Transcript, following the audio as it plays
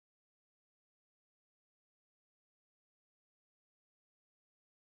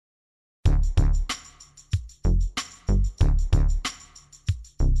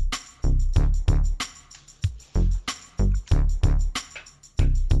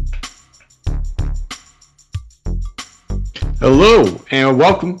Hello, and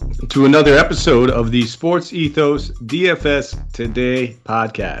welcome to another episode of the Sports Ethos DFS Today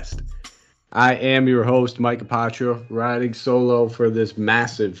podcast. I am your host, Mike Apatro, riding solo for this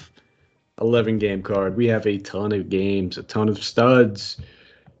massive 11-game card. We have a ton of games, a ton of studs,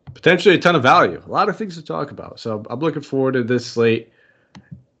 potentially a ton of value, a lot of things to talk about. So I'm looking forward to this slate.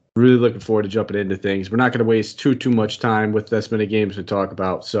 Really looking forward to jumping into things. We're not going to waste too much time with this many games to talk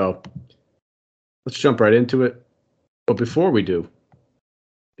about. So let's jump right into it. But before we do,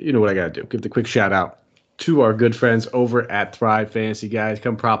 you know what I got to do. Give the quick shout out to our good friends over at Thrive Fantasy, guys.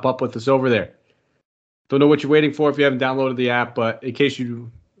 Come prop up with us over there. Don't know what you're waiting for if you haven't downloaded the app, but in case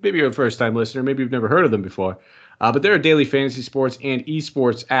maybe you're a first-time listener, maybe you've never heard of them before, but they're a daily fantasy sports and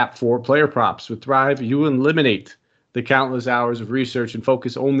esports app for player props. With Thrive, you eliminate the countless hours of research and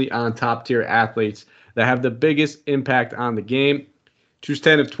focus only on top-tier athletes that have the biggest impact on the game. Choose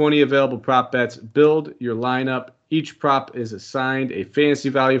 10 of 20 available prop bets. Build your lineup. Each prop is assigned a fantasy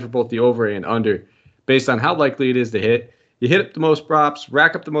value for both the over and under based on how likely it is to hit. You hit up the most props,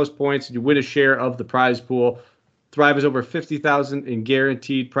 rack up the most points, and you win a share of the prize pool. Thrive has over $50,000 in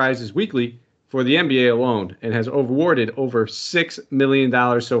guaranteed prizes weekly for the NBA alone and has awarded over $6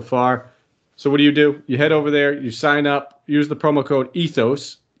 million so far. So what do? You head over there, you sign up, use the promo code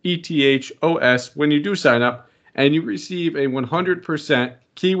ETHOS, ETHOS, when you do sign up, and you receive a 100%,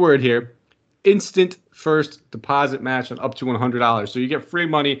 keyword here, instant first deposit match on up to $100. So you get free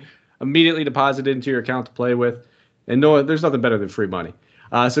money immediately deposited into your account to play with. And no, there's nothing better than free money.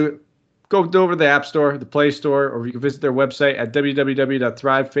 So go over to the App Store, the Play Store, or you can visit their website at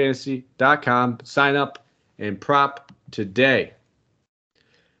www.thrivefantasy.com. Sign up and prop today.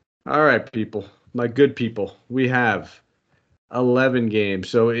 All right, people, my good people, we have 11 games.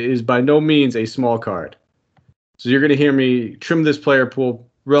 So it is by no means a small card. So you're going to hear me trim this player pool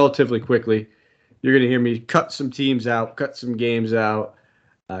relatively quickly. You're going to hear me cut some teams out, cut some games out.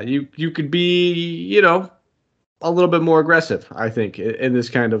 You could be, a little bit more aggressive, I think, in this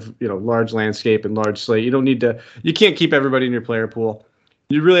kind of, large landscape and large slate. You can't keep everybody in your player pool.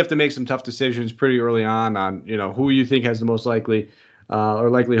 You really have to make some tough decisions pretty early on, who you think has the most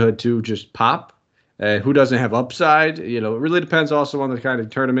likelihood to just pop. Who doesn't have upside. It really depends also on the kind of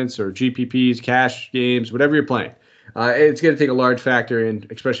tournaments or GPPs, cash games, whatever you're playing. It's going to take a large factor in,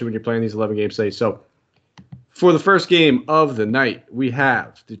 especially when you're playing these 11-game slates. So for the first game of the night, we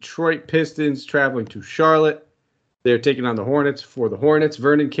have Detroit Pistons traveling to Charlotte. They're taking on the Hornets. For the Hornets,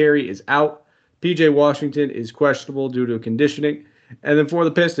 Vernon Carey is out. P.J. Washington is questionable due to conditioning. And then for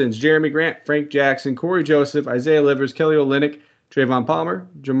the Pistons, Jeremy Grant, Frank Jackson, Corey Joseph, Isaiah Livers, Kelly Olynyk, Trayvon Palmer,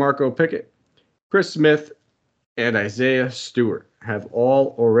 Jamarco Pickett, Chris Smith, and Isaiah Stewart have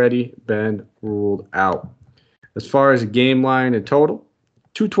all already been ruled out. As far as a game line in total,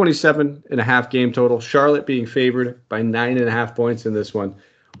 227.5 game total. Charlotte being favored by 9.5 points in this one.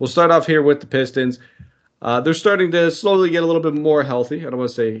 We'll start off here with the Pistons. They're starting to slowly get a little bit more healthy. I don't want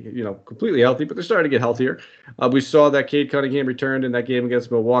to say, completely healthy, but they're starting to get healthier. We saw that Cade Cunningham returned in that game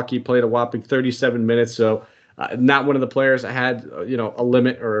against Milwaukee, played a whopping 37 minutes. So not one of the players that had, a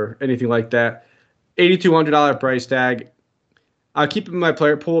limit or anything like that. $8,200 price tag. I'll keep him in my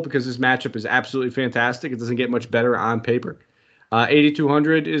player pool because this matchup is absolutely fantastic. It doesn't get much better on paper.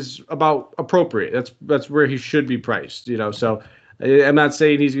 8,200 is about appropriate. That's where he should be priced. So I'm not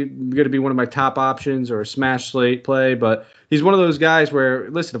saying he's going to be one of my top options or a smash slate play, but he's one of those guys where,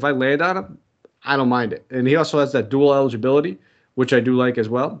 listen, if I land on him, I don't mind it. And he also has that dual eligibility, which I do like as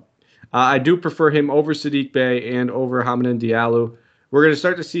well. I do prefer him over Saddiq Bey and over Hamidou Diallo. We're going to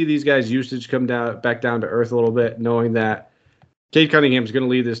start to see these guys' usage come back down to earth a little bit, knowing that Cade Cunningham is going to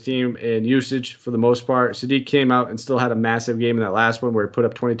lead this team in usage for the most part. Saddiq came out and still had a massive game in that last one where he put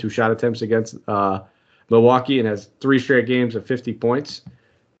up 22 shot attempts against Milwaukee and has 3 straight games of 50 points.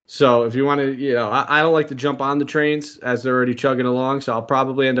 So if you want to, I don't like to jump on the trains as they're already chugging along, so I'll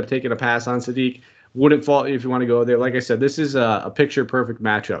probably end up taking a pass on Saddiq. Wouldn't fault you if you want to go there. Like I said, this is a picture-perfect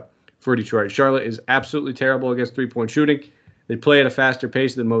matchup for Detroit. Charlotte is absolutely terrible against three-point shooting. They play at a faster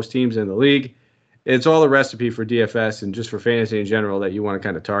pace than most teams in the league. It's all a recipe for DFS and just for fantasy in general that you want to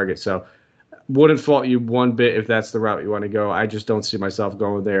kind of target. So wouldn't fault you one bit if that's the route you want to go. I just don't see myself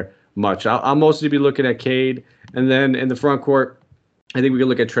going there much. I'll mostly be looking at Cade. And then in the front court, I think we can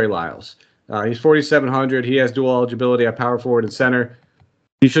look at Trey Lyles. He's 4,700. He has dual eligibility at power forward and center.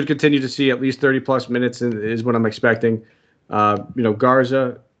 He should continue to see at least 30-plus minutes is what I'm expecting.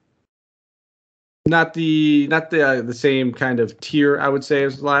 Garza, not the same kind of tier, I would say,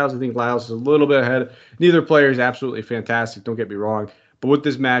 as Lyles. I think Lyles is a little bit ahead. Neither player is absolutely fantastic, don't get me wrong. But with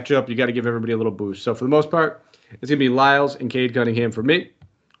this matchup, you got to give everybody a little boost. So for the most part, it's going to be Lyles and Cade Cunningham for me.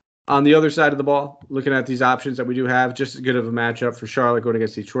 On the other side of the ball, looking at these options that we do have, just as good of a matchup for Charlotte going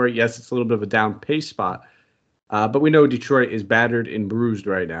against Detroit. Yes, it's a little bit of a down pace spot, but we know Detroit is battered and bruised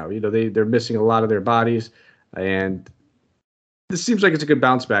right now. They're missing a lot of their bodies, and this seems like it's a good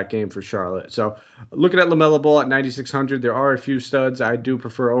bounce back game for Charlotte. So looking at LaMelo Ball at 9,600, there are a few studs I do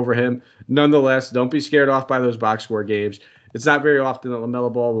prefer over him. Nonetheless, don't be scared off by those box score games. It's not very often that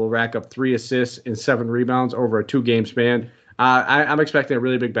LaMelo Ball will rack up 3 assists and 7 rebounds over a 2-game span. I'm expecting a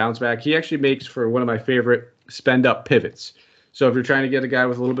really big bounce back. He actually makes for one of my favorite spend up pivots. So if you're trying to get a guy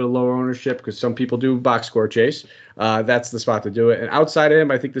with a little bit of lower ownership, because some people do box score chase, that's the spot to do it. And outside of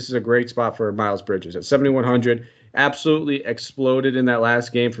him, I think this is a great spot for Miles Bridges at 7,100. Absolutely exploded in that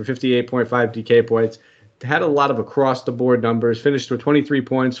last game for 58.5 DK points. Had a lot of across the board numbers. Finished with 23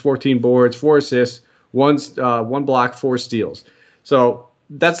 points, 14 boards, 4 assists, one block, 4 steals. So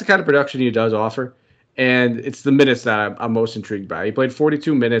that's the kind of production he does offer. And it's the minutes that I'm most intrigued by. He played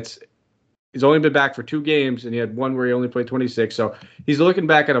 42 minutes. He's only been back for 2 games, and he had one where he only played 26. So he's looking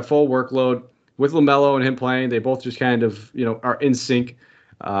back at a full workload with LaMelo and him playing. They both just kind of, are in sync.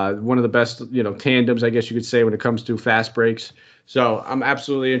 One of the best, tandems, I guess you could say, when it comes to fast breaks. So I'm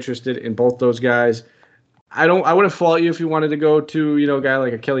absolutely interested in both those guys. I wouldn't fault you if you wanted to go to, a guy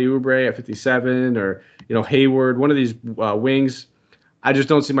like a Kelly Oubre at 57 or, Hayward, one of these wings. I just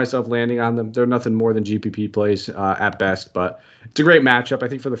don't see myself landing on them. They're nothing more than GPP plays at best, but it's a great matchup. I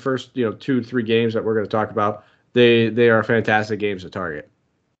think for the first 2-3 games that we're going to talk about, they are fantastic games to target.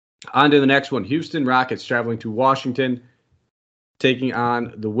 On to the next one. Houston Rockets traveling to Washington, taking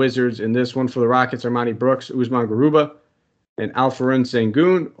on the Wizards. In this one for the Rockets, Armani Brooks, Usman Garuba, and Alperen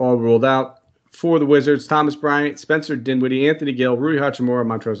Sengun all ruled out. For the Wizards, Thomas Bryant, Spencer Dinwiddie, Anthony Gill, Rui Hachimura,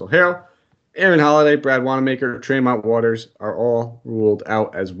 Montrezl Harrell, Aaron Holiday, Brad Wanamaker, Tremont Waters are all ruled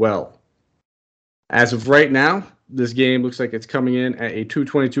out as well. As of right now, this game looks like it's coming in at a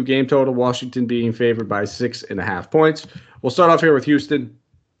 222 game total, Washington being favored by 6.5 points. We'll start off here with Houston.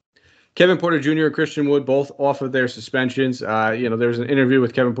 Kevin Porter Jr. and Christian Wood both off of their suspensions. There was an interview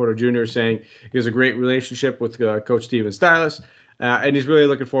with Kevin Porter Jr. saying he has a great relationship with Coach Steven Silas, and he's really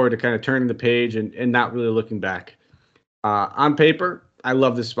looking forward to kind of turning the page and not really looking back. On paper, I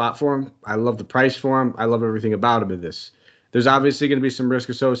love this spot for him. I love the price for him. I love everything about him in this. There's obviously going to be some risk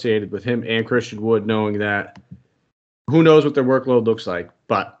associated with him and Christian Wood, knowing that who knows what their workload looks like.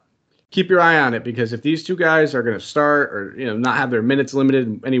 But keep your eye on it, because if these two guys are going to start or not have their minutes limited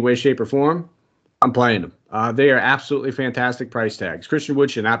in any way, shape, or form, I'm playing them. They are absolutely fantastic price tags. Christian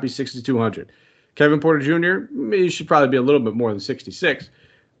Wood should not be 6,200. Kevin Porter Jr., he should probably be a little bit more than 66.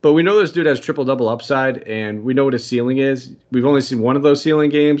 But we know this dude has triple-double upside, and we know what his ceiling is. We've only seen one of those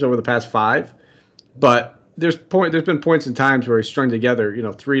ceiling games over the past 5. But there's been points in times where he's strung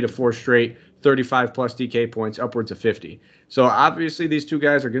together, 3 to 4 straight 35-plus DK points, upwards of 50. So obviously these two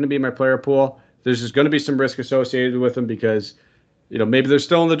guys are going to be in my player pool. There's just going to be some risk associated with them because, maybe they're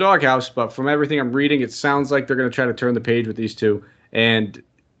still in the doghouse. But from everything I'm reading, it sounds like they're going to try to turn the page with these two and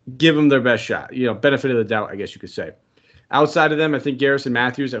give them their best shot. Benefit of the doubt, I guess you could say. Outside of them, I think Garrison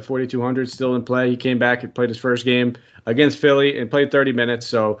Matthews at 4,200 still in play. He came back and played his first game against Philly and played 30 minutes,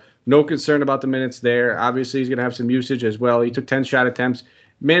 so no concern about the minutes there. Obviously, he's going to have some usage as well. He took 10 shot attempts,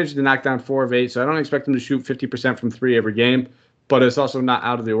 managed to knock down 4 of 8, so I don't expect him to shoot 50% from 3 every game, but it's also not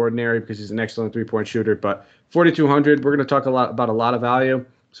out of the ordinary because he's an excellent three-point shooter. But 4,200, we're going to talk about a lot of value,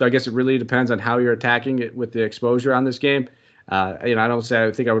 so I guess it really depends on how you're attacking it with the exposure on this game. I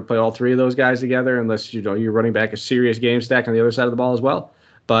think I would play all 3 of those guys together unless you're running back a serious game stack on the other side of the ball as well.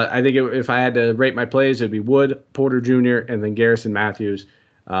 But I think if I had to rate my plays, it'd be Wood, Porter Jr., and then Garrison Matthews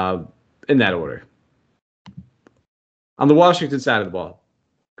in that order. On the Washington side of the ball,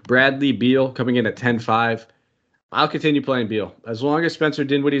 Bradley Beal coming in at 10.5. I'll continue playing Beal as long as Spencer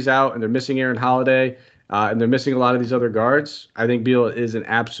Dinwiddie's out and they're missing Aaron Holiday and they're missing a lot of these other guards. I think Beal is an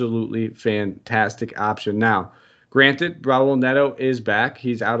absolutely fantastic option now. Granted, Raul Neto is back.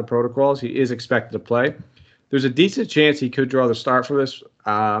 He's out of protocols. He is expected to play. There's a decent chance he could draw the start for this.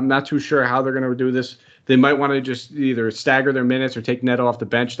 I'm not too sure how they're going to do this. They might want to just either stagger their minutes or take Neto off the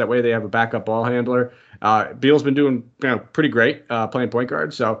bench. That way they have a backup ball handler. Beal's been doing pretty great playing point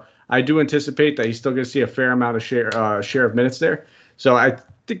guard. So I do anticipate that he's still going to see a fair amount of share of minutes there. So I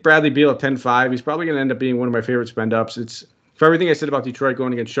think Bradley Beal at 10.5, he's probably going to end up being one of my favorite spend-ups. It's for everything I said about Detroit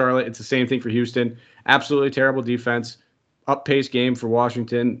going against Charlotte, it's the same thing for Houston. Absolutely terrible defense. Up-pace game for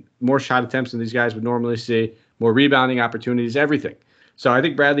Washington. More shot attempts than these guys would normally see. More rebounding opportunities, everything. So I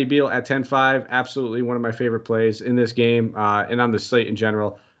think Bradley Beal at 10.5, absolutely one of my favorite plays in this game and on the slate in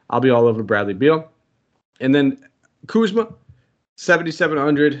general. I'll be all over Bradley Beal. And then Kuzma,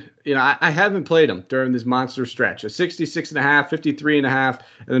 7,700. I haven't played him during this monster stretch. A 66.5, 53.5,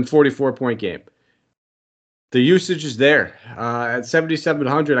 and then 44-point game. The usage is there. At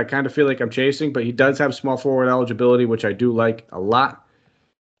 7,700, I kind of feel like I'm chasing, but he does have small forward eligibility, which I do like a lot.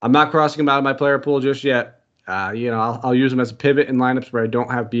 I'm not crossing him out of my player pool just yet. I'll use him as a pivot in lineups where I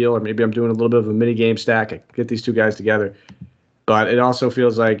don't have Beal, or maybe I'm doing a little bit of a mini game stack. I get these two guys together. But it also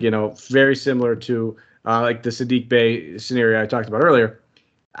feels like, very similar to like the Saddiq Bey scenario I talked about earlier.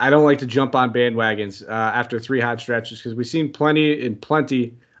 I don't like to jump on bandwagons after 3 hot stretches because we've seen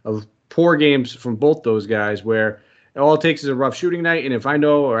plenty of poor games from both those guys where all it takes is a rough shooting night. And if I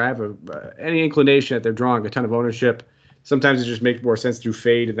know or I have any inclination that they're drawing a ton of ownership, sometimes it just makes more sense to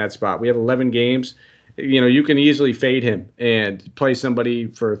fade in that spot. We have 11 games. You can easily fade him and play somebody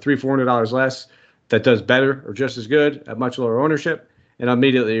for $300-$400 less that does better or just as good at much lower ownership. And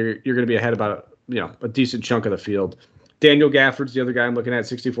immediately you're going to be ahead about a decent chunk of the field. Daniel Gafford's the other guy I'm looking at,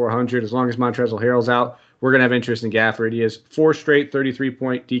 6,400. As long as Montrezl Harrell's out, we're going to have interest in Gafford. He has 4 straight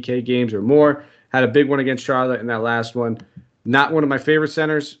 33-point DK games or more. Had a big one against Charlotte in that last one. Not one of my favorite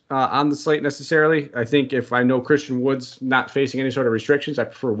centers on the slate necessarily. I think if I know Christian Wood's not facing any sort of restrictions, I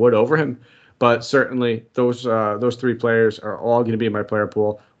prefer Wood over him. But certainly those 3 players are all going to be in my player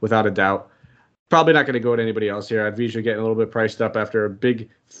pool without a doubt. Probably not going to go to anybody else here. Advisha getting a little bit priced up after a big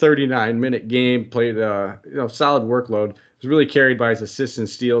 39-minute game. Played solid workload. Was really carried by his assists and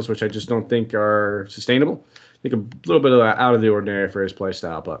steals, which I just don't think are sustainable. I think a little bit out of the ordinary for his play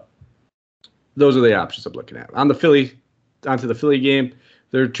style, but those are the options I'm looking at. Onto the Philly game.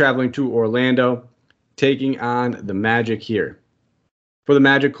 They're traveling to Orlando, taking on the Magic here. For the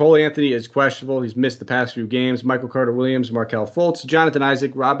Magic, Cole Anthony is questionable. He's missed the past few games. Michael Carter-Williams, Markelle Fultz, Jonathan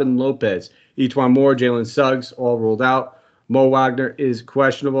Isaac, Robin Lopez, Etuan Moore, Jalen Suggs, all ruled out. Mo Wagner is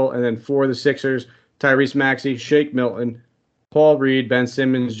questionable. And then for the Sixers, Tyrese Maxey, Shake Milton, Paul Reed, Ben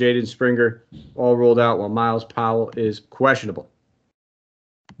Simmons, Jaden Springer, all ruled out, while Miles Powell is questionable.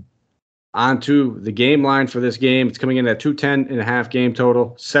 On to the game line for this game. It's coming in at 210.5 game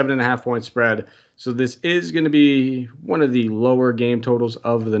total, 7.5 point spread. So this is going to be one of the lower game totals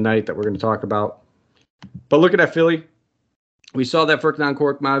of the night that we're going to talk about. But looking at Philly, we saw that Furkan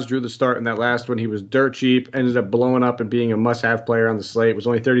Korkmaz drew the start in that last one. He was dirt cheap, ended up blowing up and being a must-have player on the slate. Was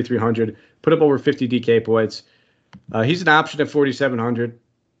only 3,300, put up over 50 DK points. He's an option at 4,700.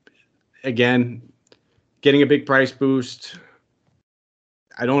 Again, getting a big price boost.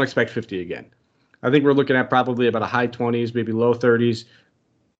 I don't expect 50 again. I think we're looking at probably about a high 20s, maybe low 30s.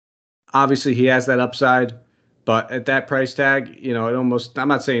 Obviously, he has that upside, but at that price tag, I'm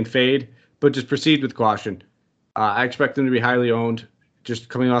not saying fade, but just proceed with caution. I expect him to be highly owned, just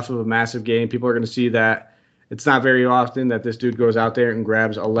coming off of a massive game. People are going to see that. It's not very often that this dude goes out there and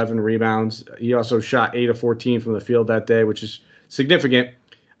grabs 11 rebounds. He also shot 8 of 14 from the field that day, which is significant.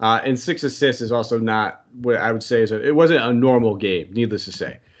 And 6 assists is also not what I would say it wasn't a normal game, needless to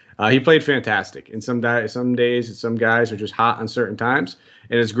say. He played fantastic. And some days, some guys are just hot on certain times.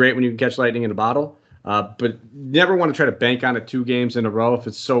 And it's great when you can catch lightning in a bottle. But never want to try to bank on it 2 games in a row if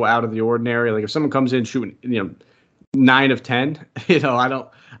it's so out of the ordinary. Like if someone comes in shooting, 9 of 10,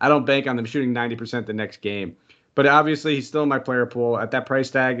 I don't bank on them shooting 90% the next game. But obviously he's still in my player pool at that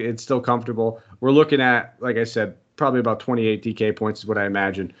price tag. It's still comfortable. We're looking at, like I said, probably about 28 DK points is what I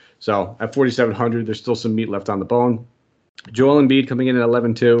imagine. So at 4,700, there's still some meat left on the bone. Joel Embiid coming in at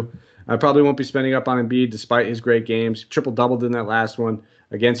 11-2. I probably won't be spending up on Embiid despite his great games. Triple-doubled in that last one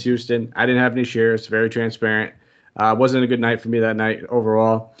against Houston. I didn't have any shares. Very transparent. Wasn't a good night for me that night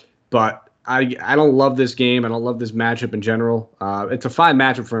overall. But I don't love this game. I don't love this matchup in general. It's a fine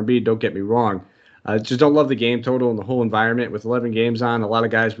matchup for Embiid, don't get me wrong. Just don't love the game total and the whole environment with 11 games on. A lot of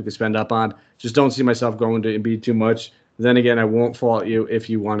guys we could spend up on. Just don't see myself going to Embiid too much. Then again, I won't fault you if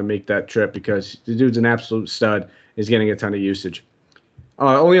you want to make that trip because the dude's an absolute stud. He's getting a ton of usage.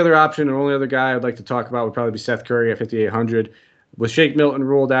 Only other option or only other guy I'd like to talk about would probably be Seth Curry at 5,800. With Shake Milton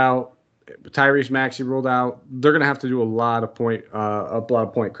ruled out, Tyrese Maxey ruled out, they're going to have to do a lot of point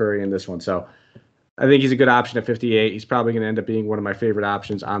Curry in this one. So I think he's a good option at 58. He's probably going to end up being one of my favorite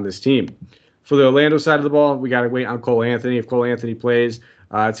options on this team. For the Orlando side of the ball, we got to wait on Cole Anthony. If Cole Anthony plays,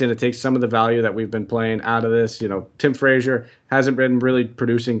 it's going to take some of the value that we've been playing out of this. Tim Frazier hasn't been really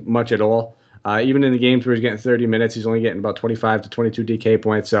producing much at all. Even in the games where he's getting 30 minutes, he's only getting about 25 to 22 DK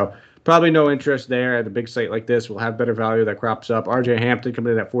points. So probably no interest there at a big site like this. We'll have better value that crops up. RJ Hampton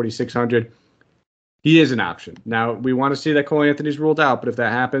coming in at 4,600. He is an option. Now, we want to see that Cole Anthony's ruled out, but if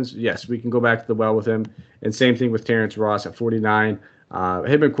that happens, yes, we can go back to the well with him. And same thing with Terrence Ross at 49.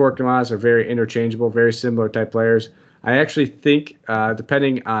 Him and Korkmaz are very interchangeable, very similar type players. I actually think,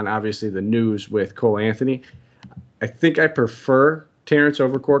 depending on obviously the news with Cole Anthony, I think I prefer Terrence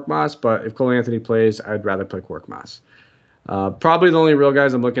over Korkmaz, but if Cole Anthony plays, I'd rather play Korkmaz. Probably the only real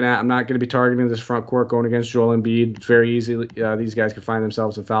guys I'm looking at. I'm not going to be targeting this front court going against Joel Embiid. Very easily, these guys could find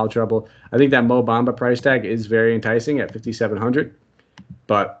themselves in foul trouble. I think that Mo Bamba price tag is very enticing at 5,700,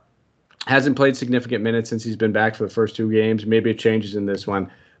 but hasn't played significant minutes since he's been back for the first 2 games. Maybe it changes in this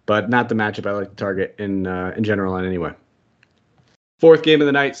one, but not the matchup I like to target in general on anyway. 4th game of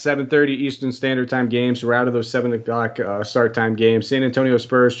the night, 7:30 Eastern Standard Time games. So we're out of those 7 o'clock start time games. San Antonio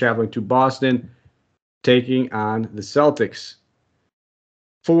Spurs traveling to Boston, taking on the Celtics.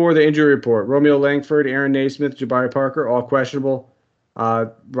 For the injury report, Romeo Langford, Aaron Naismith, Jabari Parker, all questionable.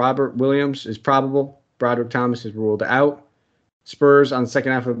 Robert Williams is probable. Broderick Thomas is ruled out. Spurs on the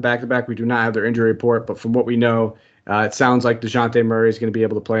second half of the back-to-back, we do not have their injury report, but from what we know, it sounds like DeJounte Murray is going to be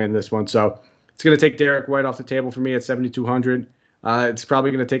able to play in this one. So it's going to take Derek White off the table for me at 7,200. It's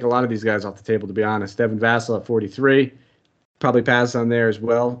probably going to take a lot of these guys off the table, to be honest. Devin Vassell at 43. Probably pass on there as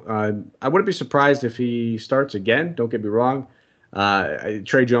well. I wouldn't be surprised if he starts again. Don't get me wrong.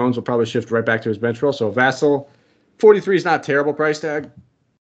 Trey Jones will probably shift right back to his bench role. So Vassell, 43 is not a terrible price tag.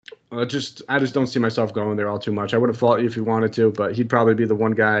 I just don't see myself going there all too much. I would have fought you if you wanted to, but he'd probably be the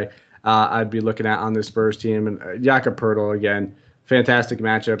one guy I'd be looking at on this Spurs team. And Jakob Poeltl, again, fantastic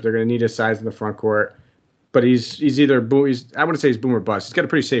matchup. They're going to need his size in the front court. But he's either I wouldn't say he's boom or bust. He's got a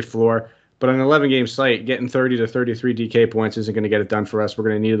pretty safe floor, but on an 11-game slate, getting 30 to 33 DK points isn't going to get it done for us. We're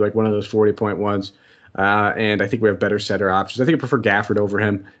going to need like one of those 40-point ones, and I think we have better setter options. I think I prefer Gafford over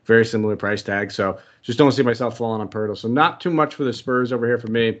him. Very similar price tag, so just don't see myself falling on Poeltl. So not too much for the Spurs over here for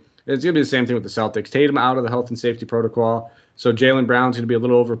me. It's going to be the same thing with the Celtics. Tatum out of the health and safety protocol, so Jaylen Brown's going to be a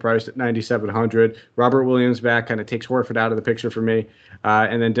little overpriced at 9,700. Robert Williams back kind of takes Horford out of the picture for me,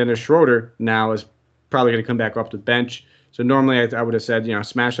 and then Dennis Schroeder now is probably going to come back off the bench. So normally I would have said,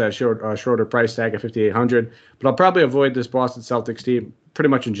 smash that Schroeder price tag at 5,800. But I'll probably avoid this Boston Celtics team pretty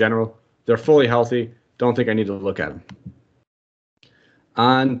much in general. They're fully healthy. Don't think I need to look at them.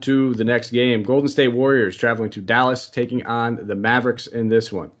 On to the next game. Golden State Warriors traveling to Dallas, taking on the Mavericks in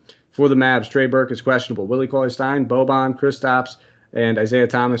this one. For the Mavs, Trey Burke is questionable. Willie Cauley-Stein, Boban, Kristaps, and Isaiah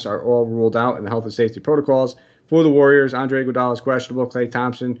Thomas are all ruled out in the health and safety protocols. For the Warriors, Andre Iguodala is questionable. Klay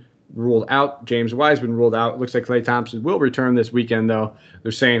Thompson ruled out. James Wiseman ruled out. It looks like Klay Thompson will return this weekend, though.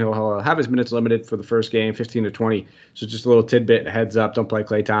 They're saying he'll have his minutes limited for the first game, 15 to 20. So just a little tidbit, a heads up. Don't play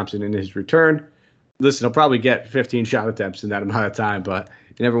Klay Thompson in his return. Listen, he'll probably get 15 shot attempts in that amount of time, but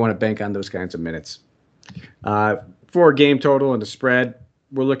you never want to bank on those kinds of minutes. For a game total and the spread,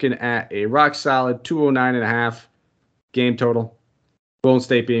 we're looking at a rock-solid 209.5 game total. Golden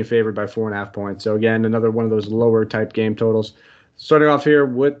State being favored by 4.5 points. So, again, another one of those lower-type game totals. Starting off here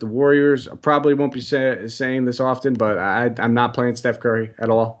with the Warriors, I probably won't be saying this often, but I'm not playing Steph Curry at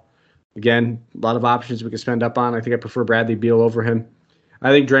all. Again, a lot of options we can spend up on. I think I prefer Bradley Beal over him. I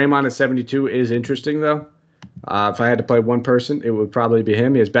think Draymond at 72 is interesting, though. If I had to play one person, it would probably be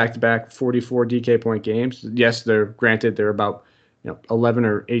him. He has back-to-back 44 DK point games. Yes, they're about 11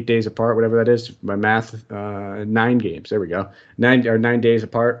 or 8 days apart, whatever that is. My math, 9 games. There we go. 9 days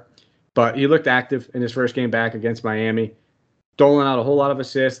apart. But he looked active in his first game back against Miami. Doling out a whole lot of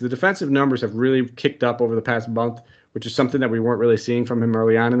assists. The defensive numbers have really kicked up over the past month, which is something that we weren't really seeing from him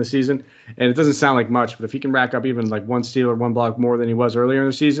early on in the season. And it doesn't sound like much, but if he can rack up even like one steal or one block more than he was earlier in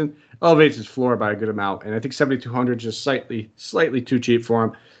the season, elevates his floor by a good amount. And I think 7,200 is just slightly too cheap for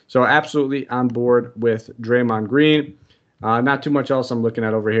him. So absolutely on board with Draymond Green. Not too much else I'm looking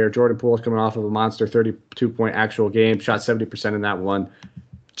at over here. Jordan Poole is coming off of a monster 32-point actual game, shot 70% in that one.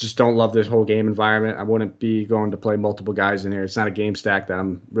 Just don't love this whole game environment. I wouldn't be going to play multiple guys in here. It's not a game stack that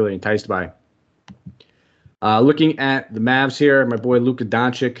I'm really enticed by. Looking at the Mavs here, my boy Luka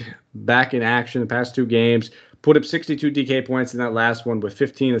Doncic back in action the past 2 games. Put up 62 DK points in that last one with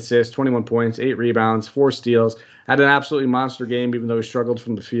 15 assists, 21 points, 8 rebounds, 4 steals. Had an absolutely monster game even though he struggled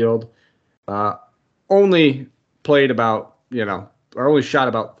from the field. Only played about, or only shot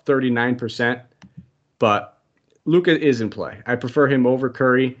about 39%, but Luka is in play. I prefer him over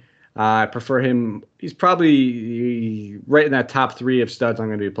Curry. I prefer him. He's probably right in that top 3 of studs I'm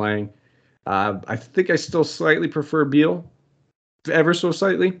going to be playing. I think I still slightly prefer Beal, ever so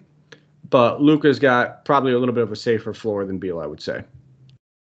slightly, but Luka's got probably a little bit of a safer floor than Beal, I would say.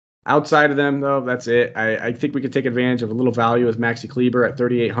 Outside of them, though, that's it. I think we could take advantage of a little value with Maxi Kleber at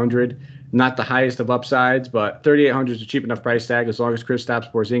 3,800. Not the highest of upsides, but 3,800 is a cheap enough price tag as long as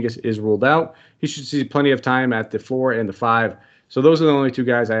Kristaps Porzingis is ruled out. He should see plenty of time at the 4 and the 5. So those are the only 2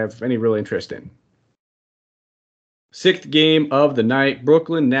 guys I have any real interest in. 6th game of the night,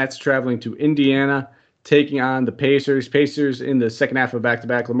 Brooklyn Nets traveling to Indiana, taking on the Pacers. Pacers in the second half of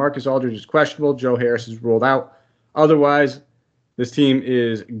back-to-back. LaMarcus Aldridge is questionable. Joe Harris is ruled out. Otherwise, this team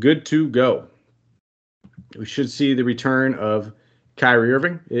is good to go. We should see the return of Kyrie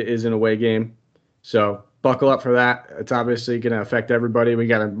Irving. It is an away game. So buckle up for that. It's obviously going to affect everybody. We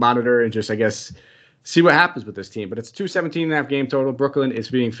got to monitor and just, I guess, see what happens with this team. But it's 217.5 game total. Brooklyn is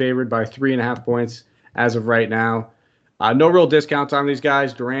being favored by 3.5 points as of right now. No real discounts on these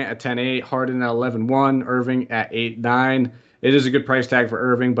guys. Durant at 10.8, Harden at 11.1, Irving at 8.9. It is a good price tag for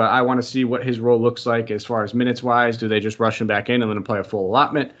Irving, but I want to see what his role looks like as far as minutes wise. Do they just rush him back in and let him play a full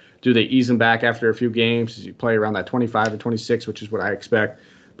allotment? Do they ease him back after a few games? Does he play around that 25 or 26, which is what I expect?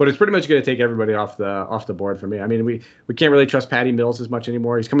 But it's pretty much going to take everybody off the board for me. I mean, we can't really trust Patty Mills as much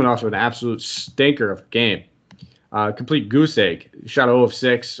anymore. He's coming off of an absolute stinker of a game. Complete goose egg. Shot 0 of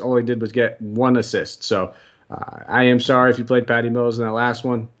 6. All he did was get 1 assist. So I am sorry if you played Patty Mills in that last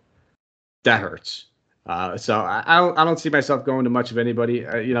one. That hurts. So I don't see myself going to much of anybody.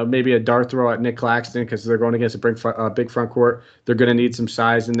 Maybe a dart throw at Nick Claxton because they're going against a big front court. They're going to need some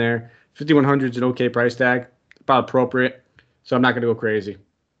size in there. 5,100 is an okay price tag, about appropriate. So I'm not going to go crazy.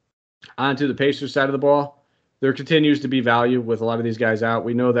 On to the Pacers side of the ball. There continues to be value with a lot of these guys out.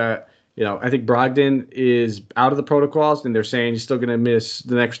 We know that, I think Brogdon is out of the protocols, and they're saying he's still going to miss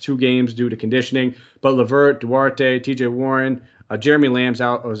the next 2 games due to conditioning. But LeVert, Duarte, TJ Warren, Jeremy Lamb's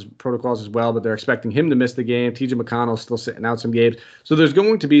out of his protocols as well, but they're expecting him to miss the game. TJ McConnell's still sitting out some games. So there's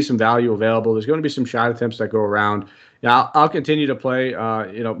going to be some value available. There's going to be some shot attempts that go around. I'll continue to play,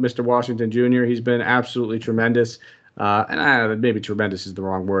 Mr. Washington Jr. He's been absolutely tremendous. Maybe tremendous is the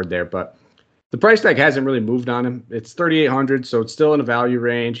wrong word there, but the price tag hasn't really moved on him. It's 3,800, so it's still in a value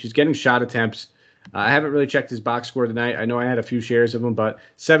range. He's getting shot attempts. I haven't really checked his box score tonight. I know I had a few shares of him, but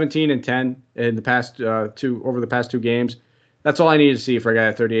 17 and 10 in the past over the past 2 games. That's all I need to see for a guy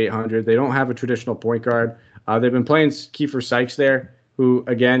at 3,800. They don't have a traditional point guard. They've been playing Kiefer Sykes there, who,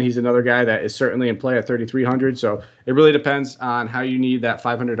 again, he's another guy that is certainly in play at 3,300. So it really depends on how you need that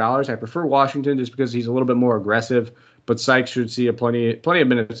 $500. I prefer Washington just because he's a little bit more aggressive, but Sykes should see plenty of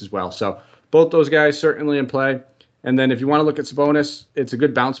minutes as well. So both those guys certainly in play. And then if you want to look at Sabonis, it's a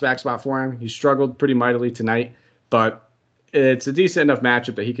good bounce back spot for him. He struggled pretty mightily tonight, but it's a decent enough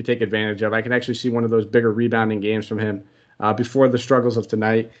matchup that he could take advantage of. I can actually see one of those bigger rebounding games from him. Before the struggles of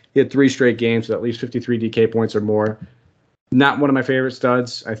tonight, he had 3 straight games with at least 53 DK points or more. Not one of my favorite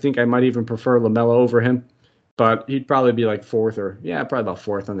studs. I think I might even prefer LaMelo over him, but he'd probably be like 4th probably about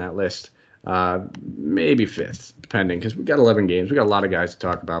 4th on that list. Maybe 5th, depending, because we got 11 games. We got a lot of guys to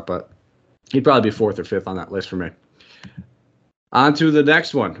talk about, but he'd probably be 4th or 5th on that list for me. On to the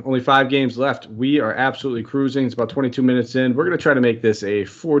next one. Only 5 games left. We are absolutely cruising. It's about 22 minutes in. We're going to try to make this a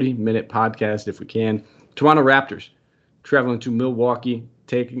 40-minute podcast if we can. Toronto Raptors traveling to Milwaukee,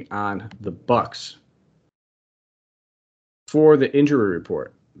 taking on the Bucks. For the injury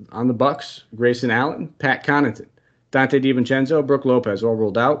report, on the Bucks, Grayson Allen, Pat Connaughton, Dante DiVincenzo, Brook Lopez all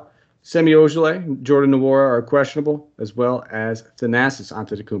ruled out. Semi Ojeleye, Jordan Nwora are questionable, as well as Thanasis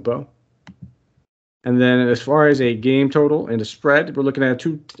Antetokounmpo. And then as far as a game total and a spread, we're looking at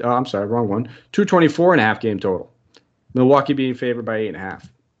 224.5 game total. Milwaukee being favored by 8.5.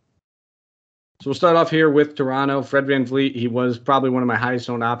 So we'll start off here with Toronto. Fred VanVleet, he was probably one of my highest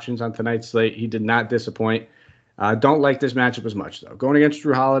owned options on tonight's slate. He did not disappoint. Don't like this matchup as much, though. Going against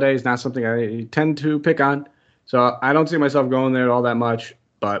Drew Holiday is not something I tend to pick on. So I don't see myself going there all that much,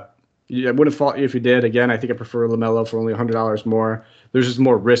 but I wouldn't fault you if you did. Again, I think I prefer LaMelo for only $100 more. There's just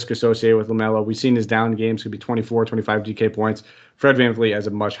more risk associated with LaMelo. We've seen his down games could be 24, 25 DK points. Fred VanVleet has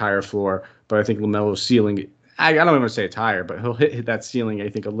a much higher floor, but I think LaMelo's ceiling, I don't even want to say it's higher, but he'll hit that ceiling, I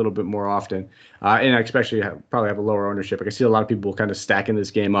think, a little bit more often. And I especially probably have a lower ownership. I can see a lot of people kind of stacking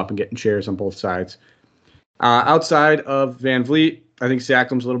this game up and getting shares on both sides. Outside of VanVleet, I think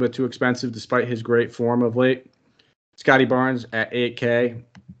Siakam's a little bit too expensive despite his great form of late. Scotty Barnes at 8K.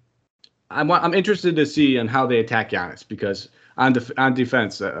 I'm interested to see on how they attack Giannis because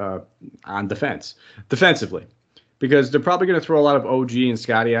defensively, because they're probably going to throw a lot of OG and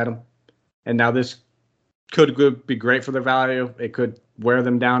Scotty at him. And now this could be great for their value. It could wear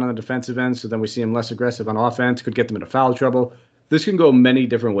them down on the defensive end, so then we see them less aggressive on offense, could get them into foul trouble. This can go many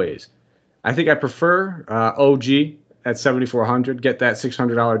different ways. I think I prefer OG at 7,400, get that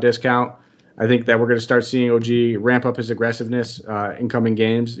 $600 discount. I think that we're going to start seeing OG ramp up his aggressiveness in coming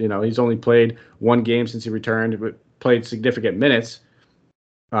games. He's only played 1 game since he returned, but played significant minutes.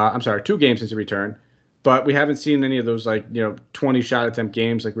 2 games since he returned. But we haven't seen any of those 20 shot attempt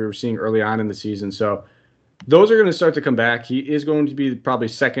games like we were seeing early on in the season. So those are going to start to come back. He is going to be probably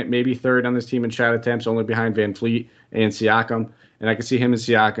 2nd, maybe 3rd on this team in shot attempts, only behind VanVleet and Siakam. And I can see him and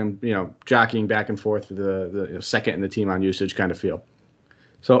Siakam, jockeying back and forth for the 2nd in the team on usage kind of feel.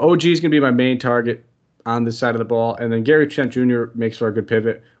 So OG is going to be my main target. on this side of the ball. And then Gary Trent Jr. makes for a good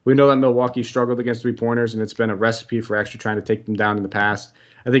pivot. We know that Milwaukee struggled against three-pointers, and it's been a recipe for actually trying to take them down in the past.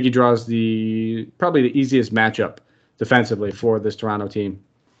 I think he draws probably the easiest matchup defensively for this Toronto team.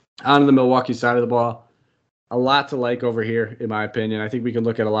 On the Milwaukee side of the ball, a lot to like over here, in my opinion. I think we can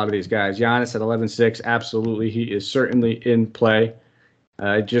look at a lot of these guys. Giannis at 11-6, absolutely. He is certainly in play.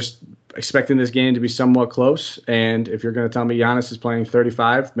 Just expecting this game to be somewhat close. And if you're going to tell me Giannis is playing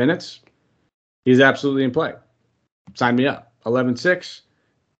 35 minutes, he's absolutely in play. Sign me up. 11-6.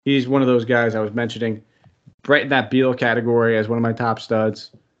 He's one of those guys I was mentioning, right in that Beal category as one of my top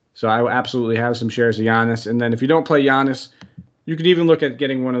studs. So I will absolutely have some shares of Giannis. And then if you don't play Giannis, you could even look at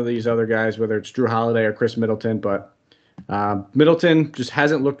getting one of these other guys, whether it's Drew Holiday or Chris Middleton. But Middleton just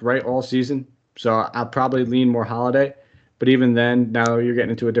hasn't looked right all season. So I'll probably lean more Holiday. But even then, now you're getting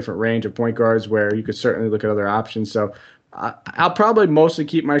into a different range of point guards where you could certainly look at other options. So I'll probably mostly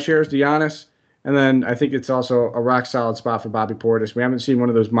keep my shares to Giannis. And then I think it's also a rock-solid spot for Bobby Portis. We haven't seen one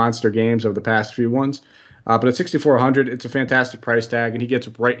of those monster games of the past few ones. But at 6,400, it's a fantastic price tag, and he gets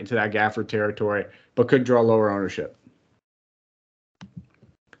right into that Gafford territory, but could draw lower ownership.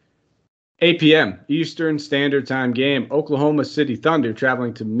 8 p.m. Eastern Standard Time game. Oklahoma City Thunder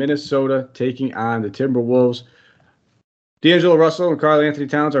traveling to Minnesota, taking on the Timberwolves. D'Angelo Russell and Karl-Anthony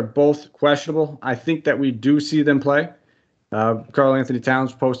Towns are both questionable. I think that we do see them play. Karl-Anthony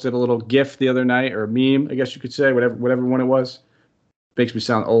Towns posted a little GIF the other night, or a meme, I guess you could say, whatever one it was. Makes me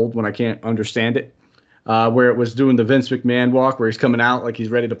sound old when I can't understand it. Where it was doing the Vince McMahon walk, where he's coming out like he's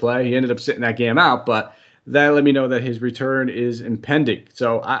ready to play. He ended up sitting that game out, but that let me know that his return is impending.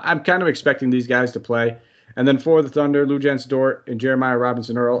 So I'm kind of expecting these guys to play. And then for the Thunder, Luguentz Dort and Jeremiah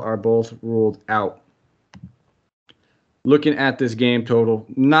Robinson Earl are both ruled out. Looking at this game total,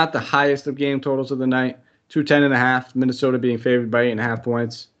 not the highest of game totals of the night. 210.5, Minnesota being favored by 8.5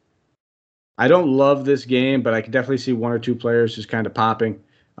 points. I don't love this game, but I can definitely see one or two players just kind of popping.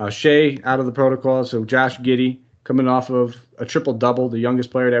 Shea out of the protocol, so Josh Giddey coming off of a triple-double, the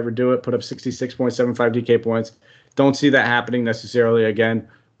youngest player to ever do it, put up 66.75 DK points. Don't see that happening necessarily again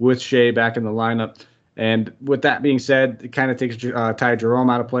with Shea back in the lineup. And with that being said, it kind of takes Ty Jerome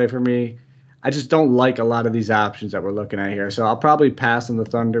out of play for me. I just don't like a lot of these options that we're looking at here. So I'll probably pass on the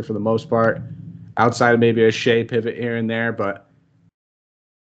Thunder for the most part, outside of maybe a Shea pivot here and there, but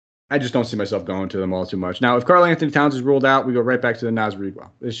I just don't see myself going to them all too much. Now, if Karl-Anthony Towns is ruled out, we go right back to the Naz Reid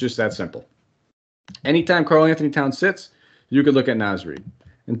well. It's just that simple. Anytime Karl-Anthony Towns sits, you could look at Naz Reid.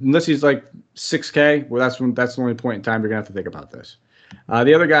 Unless he's like 6K, well, that's the only point in time you're going to have to think about this.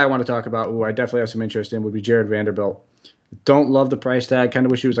 The other guy I want to talk about, who I definitely have some interest in, would be Jared Vanderbilt. Don't love the price tag. Kind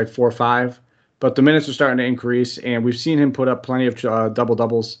of wish he was like 4 or 5. But the minutes are starting to increase, and we've seen him put up plenty of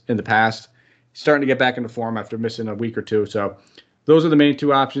double-doubles in the past. He's starting to get back into form after missing a week or two. So those are the main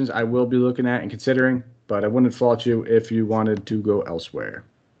two options I will be looking at and considering, but I wouldn't fault you if you wanted to go elsewhere.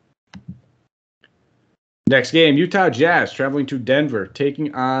 Next game, Utah Jazz traveling to Denver,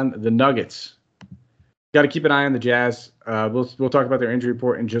 taking on the Nuggets. Got to keep an eye on the Jazz. We'll talk about their injury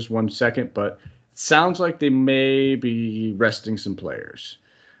report in just 1 second, but it sounds like they may be resting some players.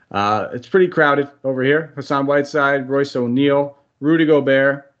 It's pretty crowded over here. Hassan Whiteside, Royce O'Neal, Rudy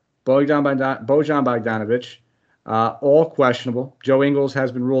Gobert, Bojan Bogdanovic, all questionable. Joe Ingles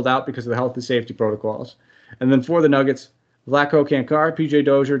has been ruled out because of the health and safety protocols. And then for the Nuggets, Vlatko Cancar, PJ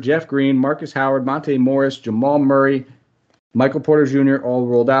Dozier, Jeff Green, Marcus Howard, Monte Morris, Jamal Murray, Michael Porter Jr. all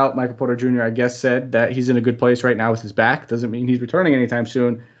ruled out. Michael Porter Jr., I guess, said that he's in a good place right now with his back. Doesn't mean he's returning anytime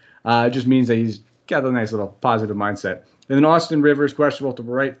soon. It just means that he's got a nice little positive mindset. And then Austin Rivers, questionable to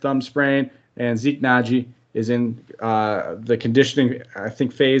right thumb sprain, and Zeke Naji is in the conditioning, I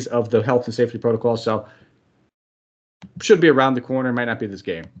think, phase of the health and safety protocol. So should be around the corner. Might not be this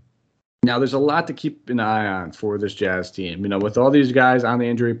game. Now, there's a lot to keep an eye on for this Jazz team. You know, with all these guys on the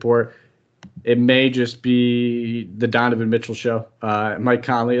injury report, it may just be the Donovan Mitchell show. Mike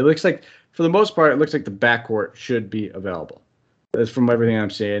Conley. It looks like, for the most part, it looks like the backcourt should be available. That's from everything I'm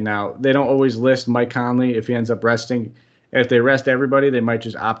seeing. Now, they don't always list Mike Conley if he ends up resting. If they rest everybody, they might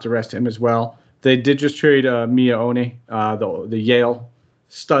just opt to rest him as well. They did just trade Mia Oni, the Yale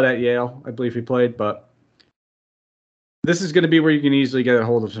stud at Yale. I believe he played, but this is going to be where you can easily get a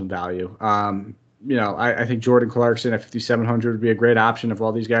hold of some value. I think Jordan Clarkson at 5,700 would be a great option if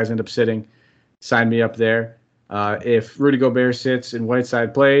all these guys end up sitting. Sign me up there. If Rudy Gobert sits and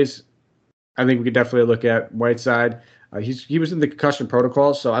Whiteside plays, I think we could definitely look at Whiteside. He was in the concussion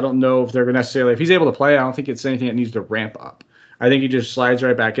protocol, so I don't know if they're going to necessarily, if he's able to play, I don't think it's anything that needs to ramp up. I think he just slides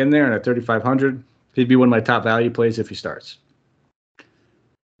right back in there, and at 3,500, he'd be one of my top value plays if he starts.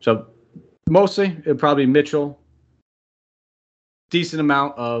 So mostly, it'd probably be Mitchell, decent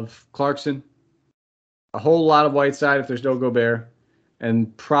amount of Clarkson, a whole lot of Whiteside if there's no Gobert,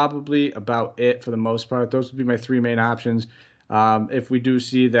 and probably about it for the most part. Those would be my three main options. If we do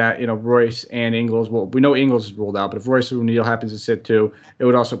see that, Royce and Ingles, well, we know Ingles is ruled out, but if Royce O'Neal happens to sit too, it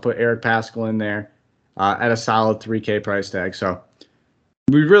would also put Eric Pascal in there at a solid 3K price tag. So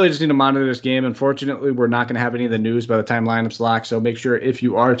we really just need to monitor this game. Unfortunately, we're not going to have any of the news by the time lineups lock. So make sure if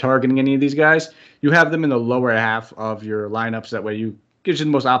you are targeting any of these guys, you have them in the lower half of your lineups. That way you gives you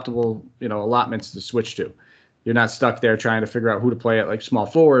the most optimal, allotments to switch to. You're not stuck there trying to figure out who to play at like small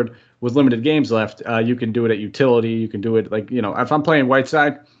forward with limited games left. You can do it at utility. You can do it like, if I'm playing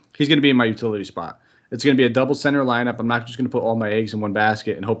Whiteside, he's going to be in my utility spot. It's going to be a double center lineup. I'm not just going to put all my eggs in one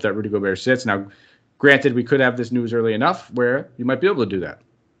basket and hope that Rudy Gobert sits. Now, granted, we could have this news early enough where you might be able to do that.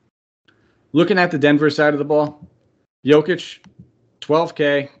 Looking at the Denver side of the ball, Jokic,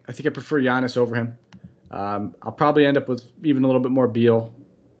 12K. I think I prefer Giannis over him. I'll probably end up with even a little bit more Beal.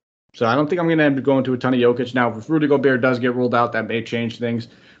 So I don't think I'm going to end up going to a ton of Jokic. Now, if Rudy Gobert does get ruled out, that may change things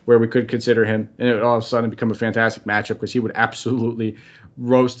where we could consider him. And it would all of a sudden become a fantastic matchup because he would absolutely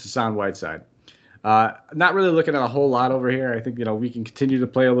roast Hassan Whiteside. Not really looking at a whole lot over here. I think, we can continue to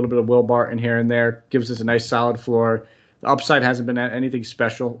play a little bit of Will Barton here and there. Gives us a nice solid floor. The upside hasn't been anything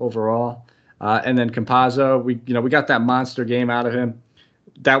special overall. And then Campazzo, we got that monster game out of him.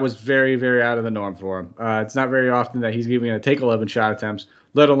 That was very, very out of the norm for him. It's not very often that he's even going to take 11 shot attempts,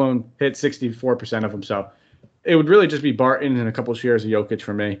 let alone hit 64% of them. So it would really just be Barton and a couple shares of Jokic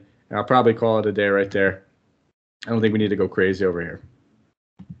for me. And I'll probably call it a day right there. I don't think we need to go crazy over here.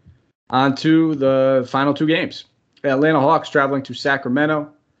 On to the final two games. Atlanta Hawks traveling to Sacramento,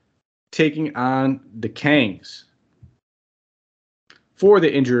 taking on the Kings. For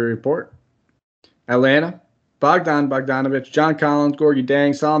the injury report, Atlanta, Bogdan Bogdanovic, John Collins, Gorgie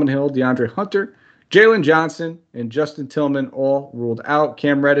Dang, Solomon Hill, DeAndre Hunter, Jalen Johnson, and Justin Tillman all ruled out.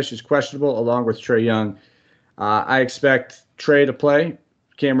 Cam Reddish is questionable, along with Trae Young. I expect Trae to play.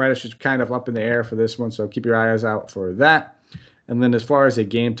 Cam Reddish is kind of up in the air for this one, so keep your eyes out for that. And then as far as a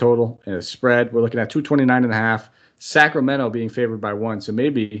game total and a spread, we're looking at 229.5. Sacramento being favored by 1. So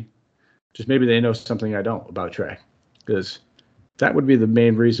maybe they know something I don't about Trae, because that would be the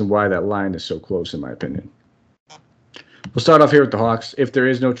main reason why that line is so close, in my opinion. We'll start off here with the Hawks. If there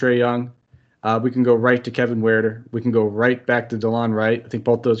is no Trae Young, we can go right to Kevin Huerter. We can go right back to DeLon Wright. I think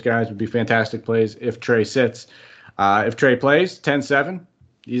both those guys would be fantastic plays if Trae sits. If Trae plays 10-7,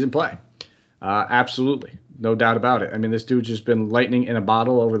 he's in play. Absolutely. No doubt about it. I mean, this dude's just been lightning in a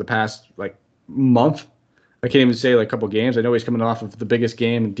bottle over the past, month. I can't even say, a couple games. I know he's coming off of the biggest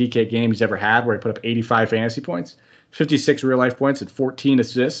DK game he's ever had, where he put up 85 fantasy points, 56 real-life points, and 14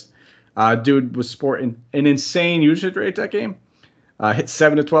 assists. Dude was sporting an insane usage rate that game. Hit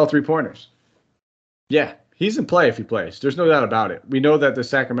 7 to 12 three-pointers. Yeah, he's in play if he plays. There's no doubt about it. We know that the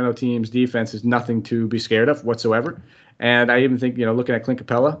Sacramento team's defense is nothing to be scared of whatsoever. And I even think, looking at Clint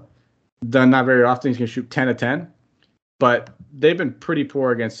Capella, done not very often, he's going to shoot 10 of 10. But they've been pretty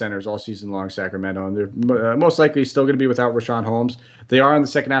poor against centers all season long, Sacramento. And they're most likely still going to be without Rashawn Holmes. They are in the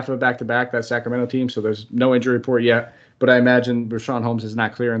second half of a back-to-back, that Sacramento team, so there's no injury report yet. But I imagine Rashawn Holmes is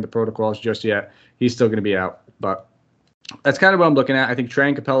not clearing the protocols just yet. He's still going to be out. But that's kind of what I'm looking at. I think Trae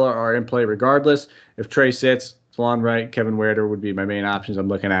and Capella are in play regardless. If Trae sits, DeLon Wright, Kevin Huerter would be my main options I'm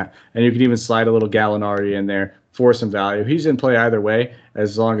looking at. And you can even slide a little Gallinari in there for some value. He's in play either way,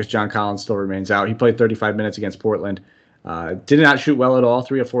 as long as John Collins still remains out. He played 35 minutes against Portland. Did not shoot well at all,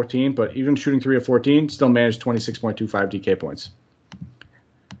 3 of 14, but even shooting 3 of 14, still managed 26.25 DK points.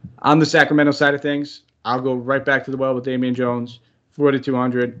 On the Sacramento side of things, I'll go right back to the well with Damian Jones,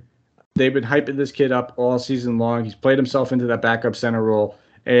 4,200. They've been hyping this kid up all season long. He's played himself into that backup center role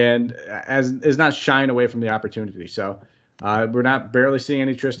and is not shying away from the opportunity. So we're not barely seeing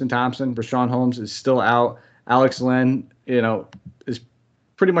any Tristan Thompson. Rashawn Holmes is still out. Alex Len, is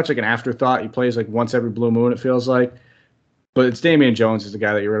pretty much like an afterthought. He plays once every blue moon, it feels like. But it's Damian Jones is the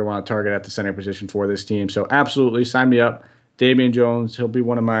guy that you really want to target at the center position for this team. So absolutely, sign me up. Damian Jones, he'll be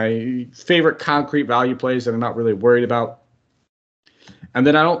one of my favorite concrete value plays that I'm not really worried about. And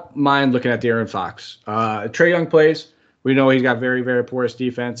then I don't mind looking at De'Aaron Fox. Trae Young plays. We know he's got very, very porous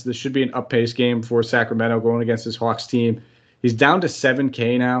defense. This should be an up-paced game for Sacramento going against this Hawks team. He's down to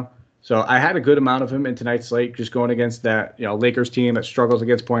 7K now. So I had a good amount of him in tonight's slate, just going against that Lakers team that struggles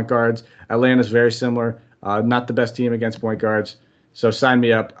against point guards. Atlanta's very similar. Not the best team against point guards. So sign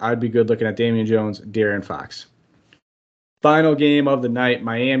me up. I'd be good looking at Damian Jones, De'Aaron Fox. Final game of the night,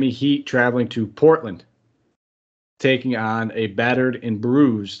 Miami Heat traveling to Portland, taking on a battered and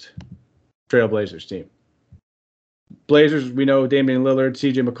bruised Trailblazers team. Blazers, we know Damian Lillard,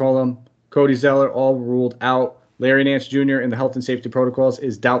 CJ McCollum, Cody Zeller all ruled out. Larry Nance Jr. in the health and safety protocols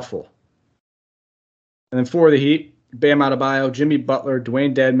is doubtful. And then for the Heat, Bam Adebayo, Jimmy Butler,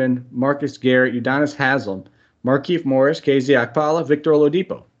 Dwayne Dedmon, Marcus Garrett, Udonis Haslem, Markieff Morris, KZ Okpala, Victor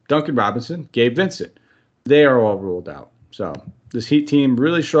Oladipo, Duncan Robinson, Gabe Vincent. They are all ruled out. So this Heat team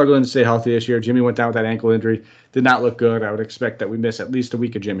really struggling to stay healthy this year. Jimmy went down with that ankle injury. Did not look good. I would expect that we miss at least a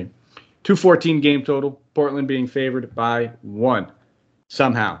week of Jimmy. 214 game total. Portland being favored by 1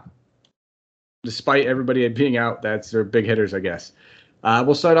 somehow. Despite everybody being out, that's their big hitters, I guess.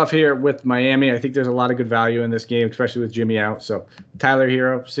 We'll start off here with Miami. I think there's a lot of good value in this game, especially with Jimmy out. So Tyler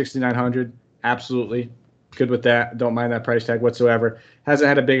Hero, 6,900. Absolutely good with that. Don't mind that price tag whatsoever. Hasn't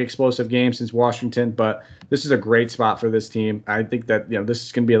had a big explosive game since Washington, but this is a great spot for this team. I think that this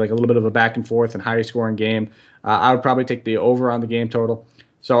is going to be like a little bit of a back and forth and high scoring game. I would probably take the over on the game total.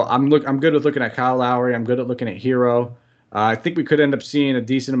 So I'm good with looking at Kyle Lowry. I'm good at looking at Hero. I think we could end up seeing a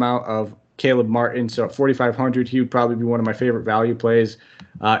decent amount of Caleb Martin. So at 4,500, he would probably be one of my favorite value plays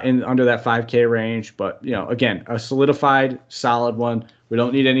in under that 5K range. But, again, a solidified, solid one. We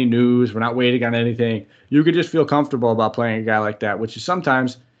don't need any news. We're not waiting on anything. You could just feel comfortable about playing a guy like that, which is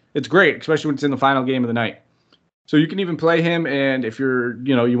sometimes it's great, especially when it's in the final game of the night. So you can even play him, and if you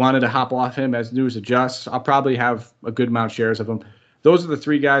wanted to hop off him as news adjusts, I'll probably have a good amount of shares of him. Those are the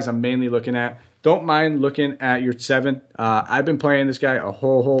 3 guys I'm mainly looking at. Don't mind looking at your 7. I've been playing this guy a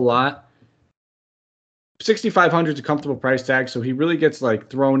whole lot. 6,500 is a comfortable price tag, so he really gets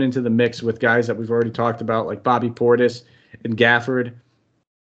thrown into the mix with guys that we've already talked about, like Bobby Portis and Gafford.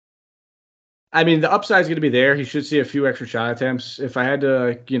 I mean, the upside is going to be there. He should see a few extra shot attempts. If I had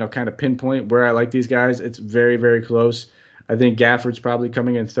to, kind of pinpoint where I like these guys, it's very, very close. I think Gafford's probably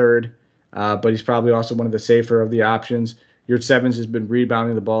coming in 3rd, but he's probably also one of the safer of the options. Yurt Sevens has been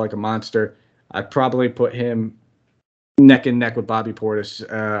rebounding the ball like a monster. I'd probably put him neck and neck with Bobby Portis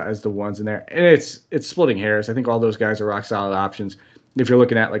as the ones in there. And it's splitting hairs. I think all those guys are rock solid options if you're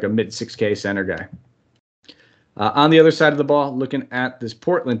looking at like a mid 6K center guy. On the other side of the ball, looking at this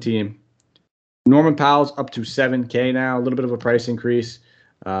Portland team, Norman Powell's up to 7K now, a little bit of a price increase.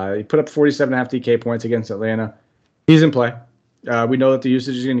 He put up 47.5 DK points against Atlanta. He's in play. We know that the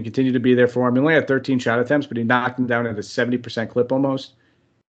usage is going to continue to be there for him. He only had 13 shot attempts, but he knocked him down at a 70% clip almost.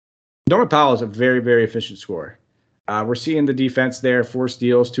 Norman Powell is a very, very efficient scorer. We're seeing the defense there, 4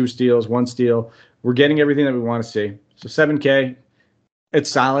 steals, 2 steals, 1 steal. We're getting everything that we want to see. So 7K, it's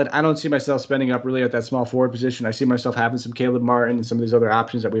solid. I don't see myself spending up really at that small forward position. I see myself having some Caleb Martin and some of these other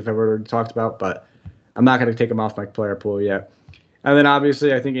options that we've already talked about, but I'm not going to take him off my player pool yet. And then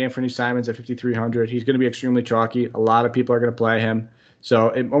obviously I think Anthony Simons at 5,300. He's going to be extremely chalky. A lot of people are going to play him. So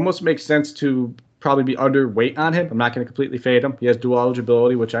it almost makes sense to probably be underweight on him. I'm not going to completely fade him. He has dual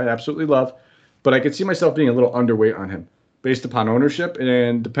eligibility, which I absolutely love. But I could see myself being a little underweight on him based upon ownership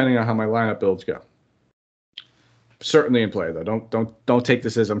and depending on how my lineup builds go. Certainly in play, though. Don't take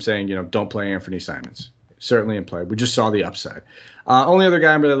this as I'm saying, don't play Anthony Simons. Certainly in play. We just saw the upside. Only other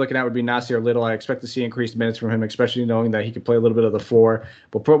guy I'm really looking at would be Nasir Little. I expect to see increased minutes from him, especially knowing that he could play a little bit of the 4.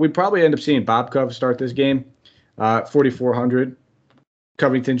 But we probably end up seeing Bobkov start this game, 4,400.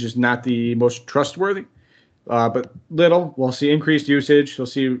 Covington's just not the most trustworthy. But Little, we'll see increased usage. We'll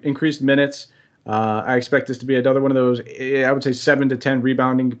see increased minutes. I expect this to be another one of those, I would say 7 to 10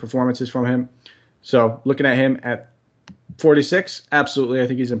 rebounding performances from him. So looking at him at 46, absolutely, I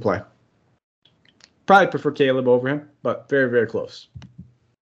think he's in play. Probably prefer Caleb over him, but very, very close.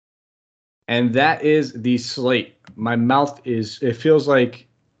 And that is the slate. My mouth it feels like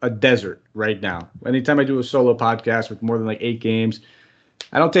a desert right now. Anytime I do a solo podcast with more than 8 games,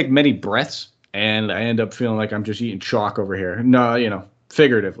 I don't take many breaths, and I end up feeling like I'm just eating chalk over here. No,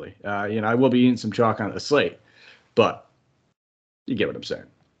 figuratively. I will be eating some chalk on the slate, but you get what I'm saying.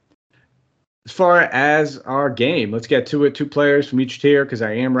 As far as our game, let's get to it. 2 players from each tier because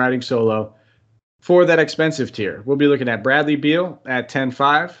I am riding solo. For that expensive tier, we'll be looking at Bradley Beal at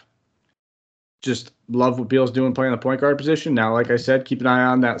 10.5. Just love what Beal's doing playing the point guard position. Now, like I said, keep an eye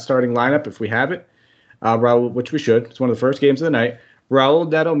on that starting lineup if we have it, Raul, which we should. It's one of the first games of the night.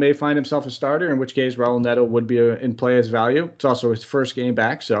 Raul Neto may find himself a starter, in which case Raul Neto would be in play as value. It's also his first game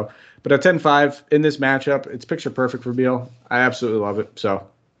back. But at 10.5 in this matchup, it's picture perfect for Beal. I absolutely love it. So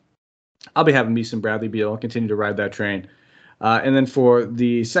I'll be having me some Bradley Beal. I'll continue to ride that train. And then for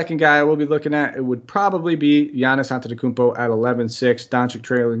the second guy we'll be looking at, it would probably be Giannis Antetokounmpo at 11.6. Doncic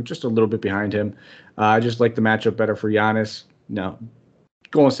trailing just a little bit behind him. I just like the matchup better for Giannis. No,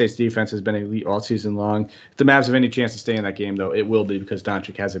 Golden State's defense has been elite all season long. If the Mavs have any chance to stay in that game, though, it will be because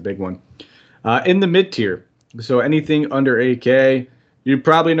Doncic has a big one. In the mid-tier, so anything under 8K, you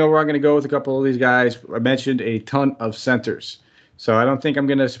probably know where I'm going to go with a couple of these guys. I mentioned a ton of centers. So I don't think I'm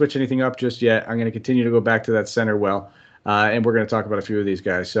going to switch anything up just yet. I'm going to continue to go back to that center well. And we're going to talk about a few of these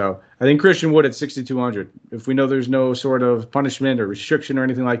guys. So I think Christian Wood at 6,200. If we know there's no sort of punishment or restriction or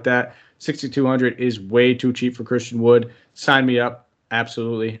anything like that, 6,200 is way too cheap for Christian Wood. Sign me up.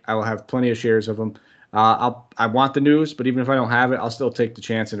 Absolutely. I will have plenty of shares of him. I want the news, but even if I don't have it, I'll still take the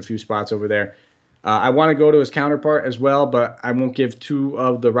chance in a few spots over there. I want to go to his counterpart as well, but I won't give two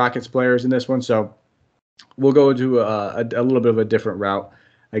of the Rockets players in this one. So we'll go to a little bit of a different route,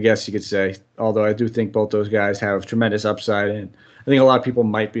 I guess you could say. Although I do think both those guys have tremendous upside, and I think a lot of people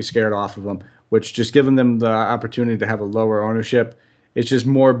might be scared off of them, which just giving them the opportunity to have a lower ownership, it's just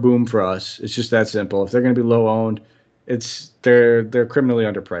more boom for us. It's just that simple. If they're going to be low owned, they're criminally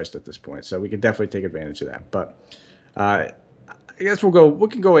underpriced at this point. So we can definitely take advantage of that. But I guess we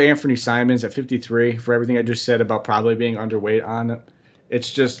can go Anthony Simons at 53 for everything I just said about probably being underweight on it.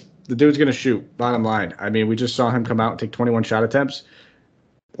 It's just the dude's going to shoot, bottom line. I mean, we just saw him come out and take 21 shot attempts.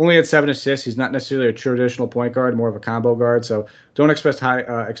 Only had 7 assists. He's not necessarily a traditional point guard, more of a combo guard. So don't expect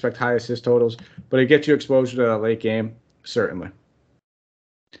high assist totals, but it gets you exposure to a late game, certainly.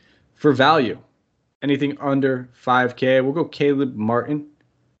 For value, anything under 5K, we'll go Caleb Martin.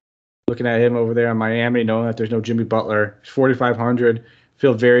 Looking at him over there in Miami, knowing that there's no Jimmy Butler, 4,500,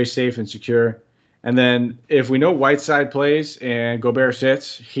 feel very safe and secure. And then if we know Whiteside plays and Gobert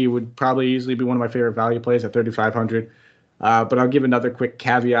sits, he would probably easily be one of my favorite value plays at 3,500. But I'll give another quick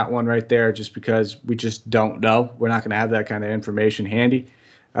caveat one right there just because we just don't know. We're not going to have that kind of information handy.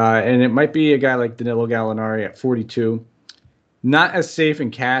 And it might be a guy like Danilo Gallinari at 42. Not as safe in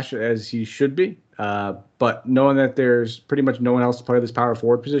cash as he should be, but knowing that there's pretty much no one else to play this power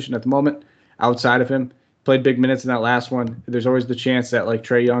forward position at the moment outside of him. Played big minutes in that last one. There's always the chance that like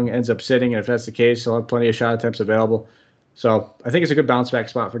Trae Young ends up sitting, and if that's the case, he'll have plenty of shot attempts available. So I think it's a good bounce back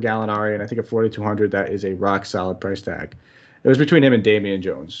spot for Gallinari, and I think at 4,200 that is a rock solid price tag. It was between him and Damian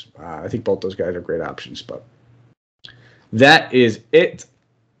Jones. I think both those guys are great options, but that is it.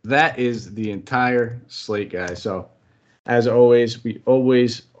 That is the entire slate, guys. So as always, we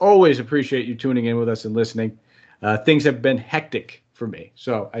always appreciate you tuning in with us and listening. Things have been hectic for me,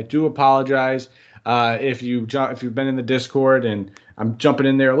 so I do apologize if you've been in the Discord, and I'm jumping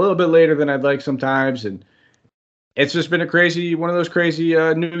in there a little bit later than I'd like sometimes, and it's just been one of those crazy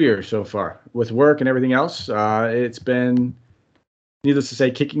New Years so far with work and everything else. It's been, needless to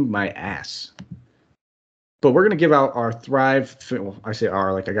say, kicking my ass. But we're going to give out our Thrive, well, I say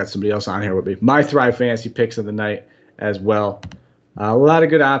our, like I got somebody else on here with me, my Thrive Fantasy picks of the night as well. A lot of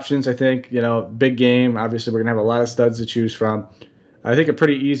good options, I think. Big game. Obviously, we're going to have a lot of studs to choose from. I think a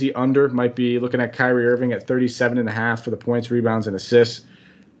pretty easy under might be looking at Kyrie Irving at 37.5 for the points, rebounds, and assists.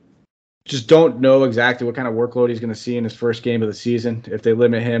 Just don't know exactly what kind of workload he's going to see in his first game of the season. If they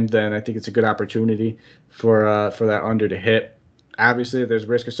limit him, then I think it's a good opportunity for that under to hit. Obviously, there's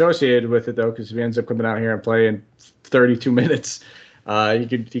risk associated with it, though, because if he ends up coming out here and playing 32 minutes, he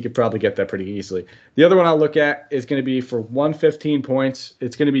could probably get that pretty easily. The other one I'll look at is going to be for 115 points.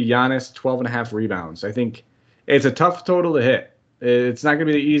 It's going to be Giannis, 12.5 rebounds. I think it's a tough total to hit. It's not going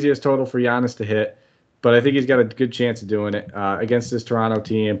to be the easiest total for Giannis to hit, but I think he's got a good chance of doing it against this Toronto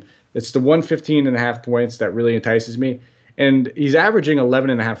team. It's the 115.5 points that really entices me. And he's averaging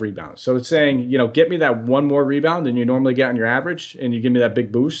 11.5 rebounds. So it's saying, get me that one more rebound than you normally get on your average, and you give me that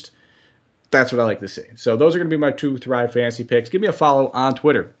big boost. That's what I like to see. So those are going to be my 2 Thrive Fantasy picks. Give me a follow on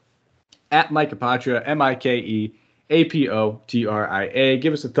Twitter at Mike Apotria, MikeApoTria.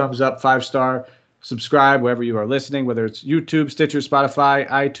 Give us a thumbs up, 5-star. Subscribe wherever you are listening, whether it's YouTube, Stitcher, Spotify,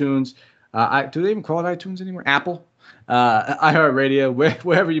 iTunes. Do they even call it iTunes anymore? Apple, iHeartRadio,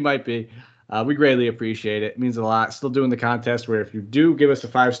 wherever you might be. We greatly appreciate it. It means a lot. Still doing the contest where if you do give us a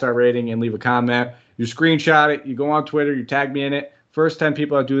 5-star rating and leave a comment, you screenshot it, you go on Twitter, you tag me in it. First 10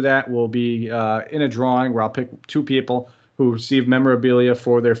 people that do that will be in a drawing where I'll pick 2 people who receive memorabilia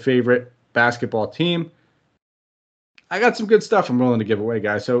for their favorite basketball team. I got some good stuff I'm willing to give away,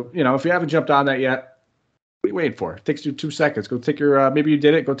 guys. So, if you haven't jumped on that yet, what are you waiting for? It takes you 2 seconds. Go take your, maybe you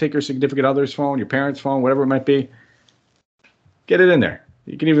did it. Go take your significant other's phone, your parents' phone, whatever it might be. Get it in there.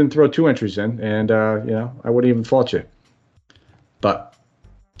 You can even throw 2 entries in, and, I wouldn't even fault you. But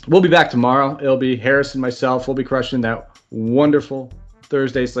we'll be back tomorrow. It'll be Harris and myself. We'll be crushing that wonderful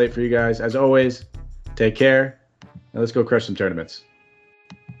Thursday slate for you guys. As always, take care, and let's go crush some tournaments.